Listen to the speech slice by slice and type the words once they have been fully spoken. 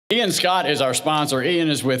Ian Scott is our sponsor. Ian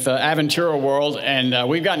is with Aventura World, and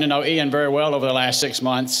we've gotten to know Ian very well over the last 6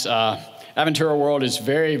 months. Aventura World is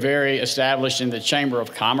very, very established in the Chamber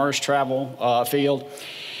of Commerce travel field.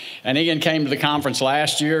 And Ian came to the conference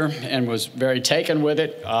last year and was very taken with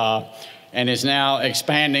it, and is now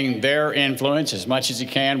expanding their influence as much as he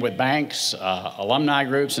can with banks, alumni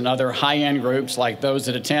groups, and other high-end groups like those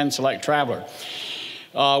that attend Select Traveler.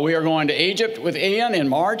 We are going to Egypt with Ian in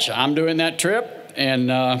March. I'm doing that trip.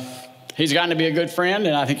 And he's gotten to be a good friend,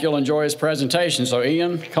 and I think you'll enjoy his presentation. So,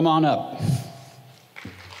 Ian, come on up.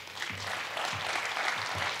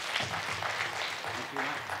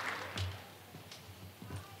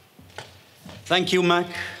 Thank you, Mac,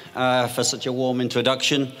 for such a warm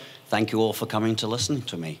introduction. Thank you all for coming to listen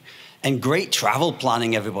to me. And great travel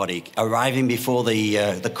planning, everybody, arriving before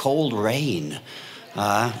the cold rain.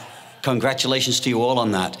 Congratulations to you all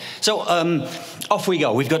on that. So off we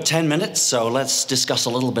go. We've got 10 minutes, so let's discuss a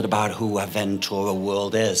little bit about who Aventura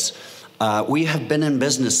World is. We have been in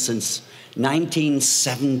business since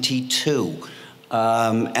 1972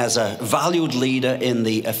 as a valued leader in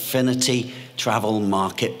the affinity travel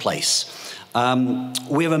marketplace.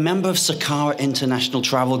 We're a member of Sakara International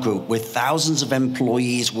Travel Group with thousands of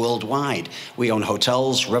employees worldwide. We own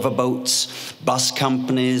hotels, riverboats, bus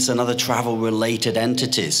companies, and other travel-related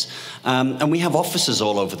entities. And we have offices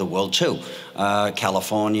all over the world too.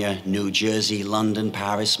 California, New Jersey, London,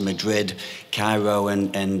 Paris, Madrid, Cairo,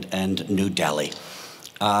 and New Delhi.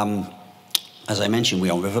 As I mentioned,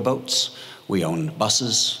 we own riverboats, we own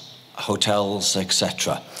buses, hotels,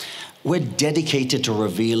 etc. We're dedicated to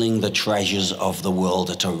revealing the treasures of the world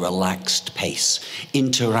at a relaxed pace.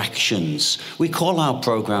 Interactions. We call our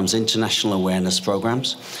programs international awareness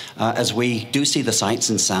programs, as we do see the sights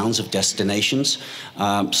and sounds of destinations,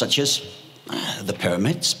 such as the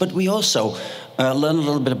pyramids, but we also learn a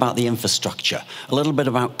little bit about the infrastructure, a little bit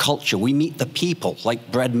about culture. We meet the people,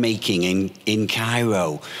 like bread making in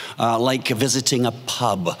Cairo, like visiting a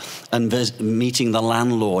pub and meeting the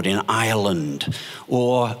landlord in Ireland,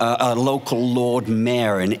 or a local Lord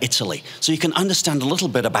Mayor in Italy. So you can understand a little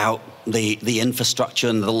bit about the infrastructure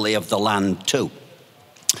and the lay of the land too.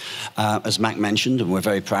 As Mac mentioned, and we're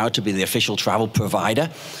very proud to be the official travel provider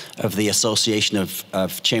of the Association of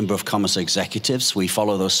Chamber of Commerce Executives. We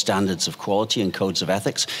follow those standards of quality and codes of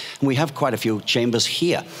ethics. And we have quite a few chambers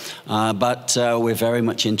here, but we're very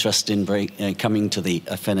much interested in coming to the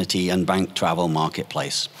affinity and bank travel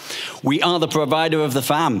marketplace. We are the provider of the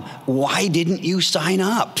FAM. Why didn't you sign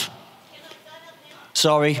up?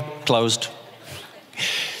 Sorry, closed.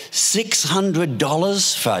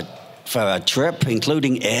 $600 for a trip,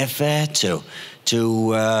 including airfare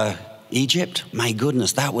to Egypt. My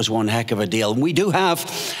goodness, that was one heck of a deal. And we do have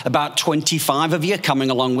about 25 of you coming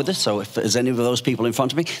along with us, so if there's any of those people in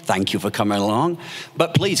front of me, thank you for coming along.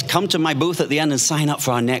 But please come to my booth at the end and sign up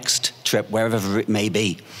for our next trip, wherever it may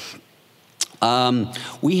be.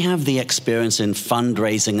 We have the experience in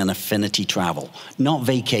fundraising and affinity travel, not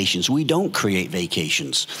vacations. We don't create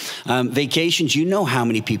vacations. Vacations, you know how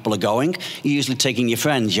many people are going. You're usually taking your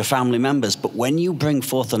friends, your family members. But when you bring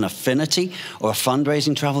forth an affinity or a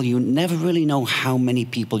fundraising travel, you never really know how many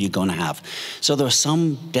people you're going to have. So there are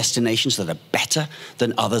some destinations that are better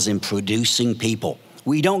than others in producing people.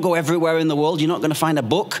 We don't go everywhere in the world. You're not going to find a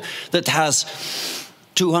book that has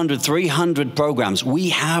 200, 300 programs. We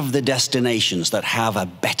have the destinations that have a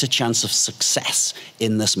better chance of success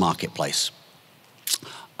in this marketplace.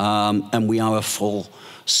 And we are a full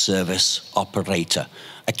service operator.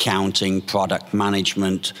 Accounting, product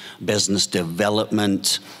management, business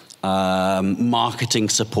development, marketing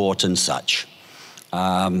support and such.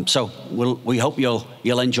 So we hope you'll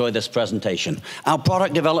enjoy this presentation. Our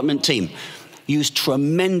product development team use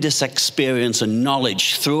tremendous experience and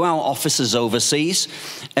knowledge through our offices overseas,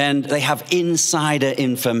 and they have insider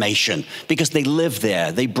information because they live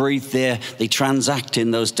there, they breathe there, they transact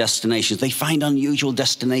in those destinations, they find unusual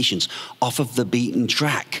destinations off of the beaten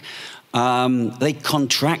track. They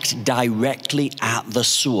contract directly at the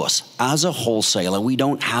source. As a wholesaler, we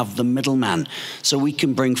don't have the middleman, so we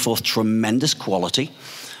can bring forth tremendous quality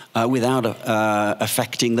without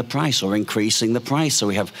affecting the price or increasing the price. So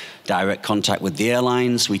we have direct contact with the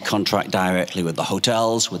airlines, we contract directly with the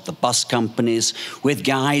hotels, with the bus companies, with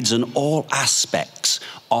guides and all aspects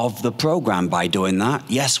of the program. By doing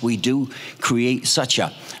that, yes, we do create such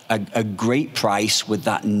a great price with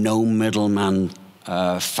that no middleman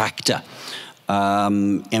factor.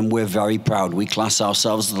 And we're very proud. We class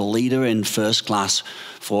ourselves as the leader in first-class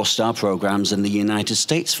 4-star programs in the United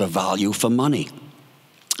States for value for money.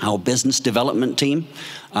 Our business development team,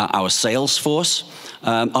 our sales force,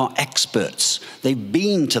 are experts. They've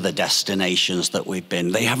been to the destinations that we've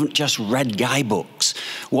been. They haven't just read guidebooks,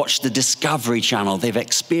 watched the Discovery Channel. They've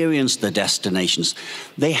experienced the destinations.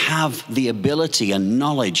 They have the ability and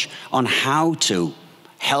knowledge on how to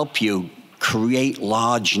help you create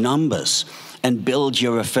large numbers and build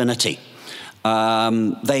your affinity.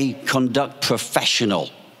 They conduct professional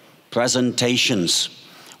presentations,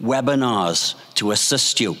 webinars to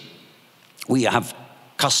assist you. We have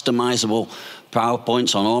customizable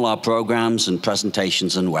PowerPoints on all our programs and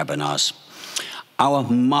presentations and webinars. Our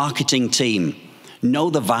marketing team know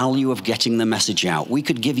the value of getting the message out. We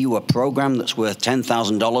could give you a program that's worth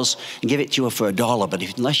 $10,000 and give it to you for $1,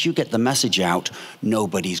 but unless you get the message out,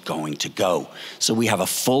 nobody's going to go. So we have a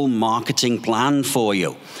full marketing plan for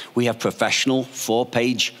you. We have professional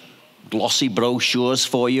 4-page glossy brochures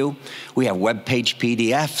for you. We have web-page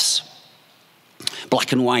PDFs,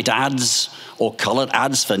 black and white ads or colored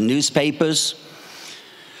ads for newspapers,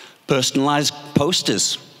 personalized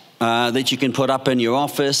posters that you can put up in your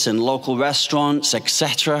office, in local restaurants,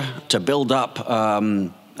 etc., to build up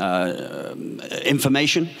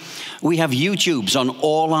information. We have YouTubes on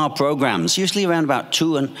all our programs, usually around about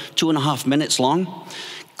 2.5 minutes long.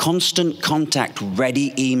 Constant contact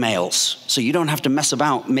ready emails. So you don't have to mess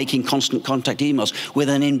about making constant contact emails with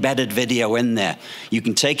an embedded video in there. You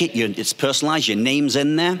can take it, it's personalized, your name's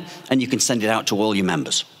in there, and you can send it out to all your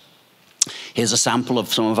members. Here's a sample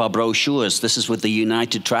of some of our brochures. This is with the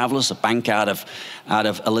United Travelers, a bank out of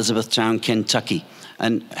Elizabethtown, Kentucky,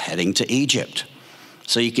 and heading to Egypt.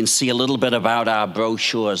 So you can see a little bit about our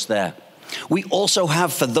brochures there. We also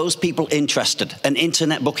have, for those people interested, an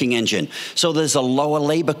internet booking engine. So there's a lower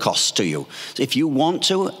labor cost to you. If you want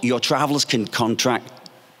to, your travelers can contract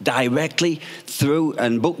directly through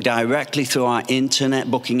and book directly through our internet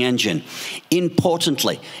booking engine.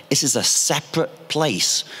 Importantly, this is a separate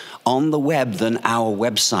place on the web than our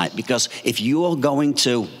website, because if you're going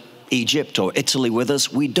to Egypt or Italy with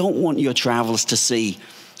us, we don't want your travelers to see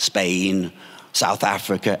Spain, South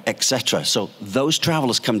Africa, etc. So those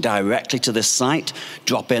travelers come directly to this site,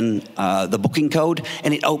 drop in the booking code,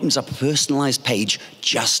 and it opens up a personalized page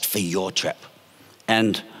just for your trip.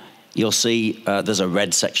 And you'll see there's a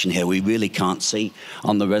red section here we really can't see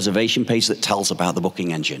on the reservation page that tells about the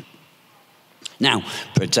booking engine. Now,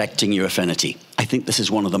 protecting your affinity. I think this is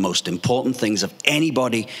one of the most important things of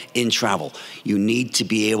anybody in travel. You need to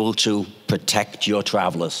be able to protect your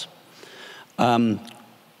travelers.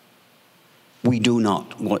 We do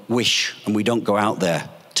not wish, and we don't go out there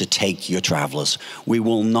to take your travelers. We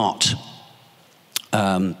will not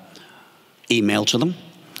email to them.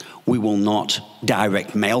 We will not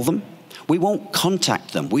direct mail them. We won't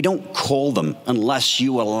contact them. We don't call them unless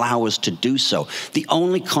you allow us to do so. The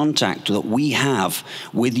only contact that we have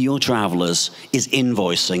with your travelers is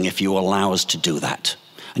invoicing if you allow us to do that.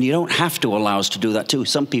 And you don't have to allow us to do that too.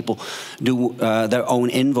 Some people do their own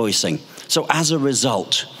invoicing. So as a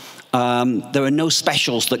result, there are no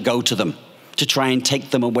specials that go to them to try and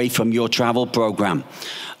take them away from your travel program.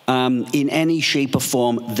 In any shape or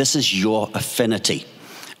form, this is your affinity.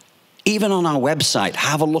 Even on our website,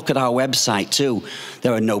 have a look at our website too.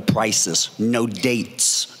 There are no prices, no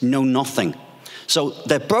dates, no nothing. So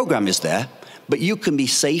the program is there, but you can be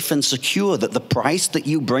safe and secure that the price that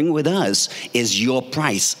you bring with us is your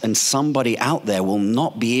price, and somebody out there will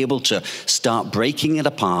not be able to start breaking it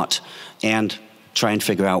apart and try and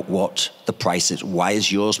figure out what the price is. Why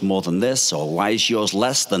is yours more than this, or why is yours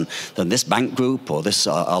less than this bank group or this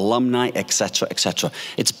alumni, etc., etc.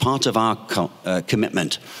 It's part of our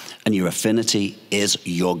commitment, and your affinity is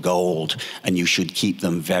your gold, and you should keep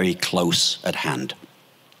them very close at hand.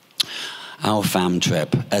 Our fam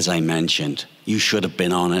trip, as I mentioned, you should have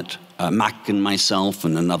been on it. Mac and myself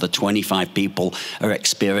and another 25 people are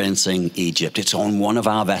experiencing Egypt. It's on one of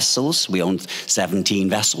our vessels. We own 17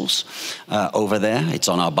 vessels over there. It's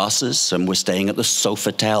on our buses, and we're staying at the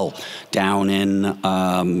Sofitel down in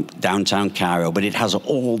downtown Cairo. But it has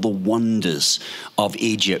all the wonders of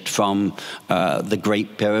Egypt, from the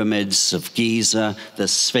Great Pyramids of Giza, the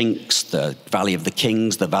Sphinx, the Valley of the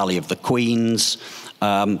Kings, the Valley of the Queens,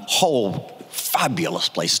 whole fabulous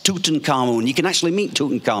place. Tutankhamun. You can actually meet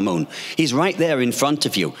Tutankhamun. He's right there in front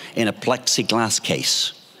of you in a plexiglass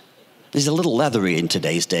case. He's a little leathery in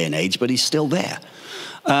today's day and age, but he's still there.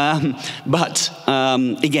 Again,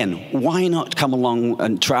 why not come along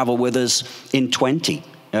and travel with us in 20?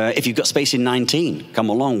 If you've got space in 19, come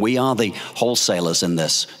along. We are the wholesalers in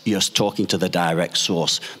this. You're talking to the direct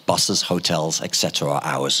source. Buses, hotels, etc. are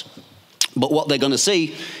ours. But what they're going to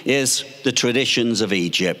see is the traditions of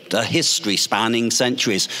Egypt, a history spanning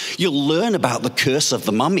centuries. You'll learn about the curse of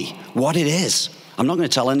the mummy, what it is. I'm not going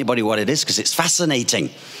to tell anybody what it is because it's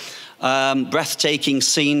fascinating. Breathtaking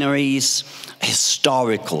sceneries,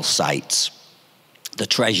 historical sites, the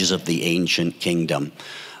treasures of the ancient kingdom.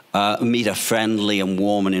 Meet a friendly and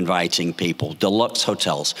warm and inviting people. Deluxe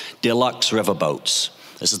hotels, deluxe riverboats.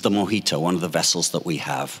 This is the Mojito, one of the vessels that we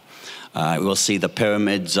have. We'll see the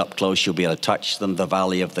pyramids up close. You'll be able to touch them. The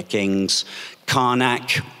Valley of the Kings,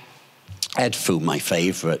 Karnak, Edfu, my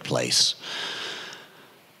favorite place.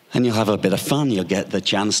 And you'll have a bit of fun. You'll get the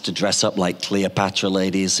chance to dress up like Cleopatra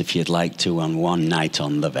ladies if you'd like to on one night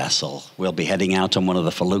on the vessel. We'll be heading out on one of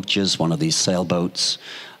the feluccas, one of these sailboats.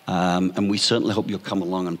 And we certainly hope you'll come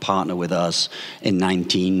along and partner with us in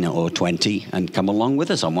 19 or 20 and come along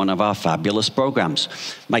with us on one of our fabulous programs.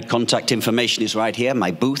 My contact information is right here.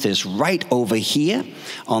 My booth is right over here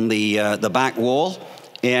on the back wall.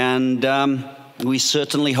 And we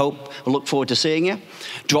certainly look forward to seeing you.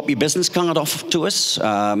 Drop your business card off to us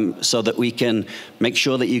so that we can make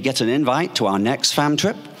sure that you get an invite to our next fam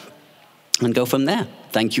trip and go from there.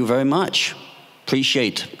 Thank you very much.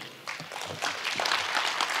 Appreciate it.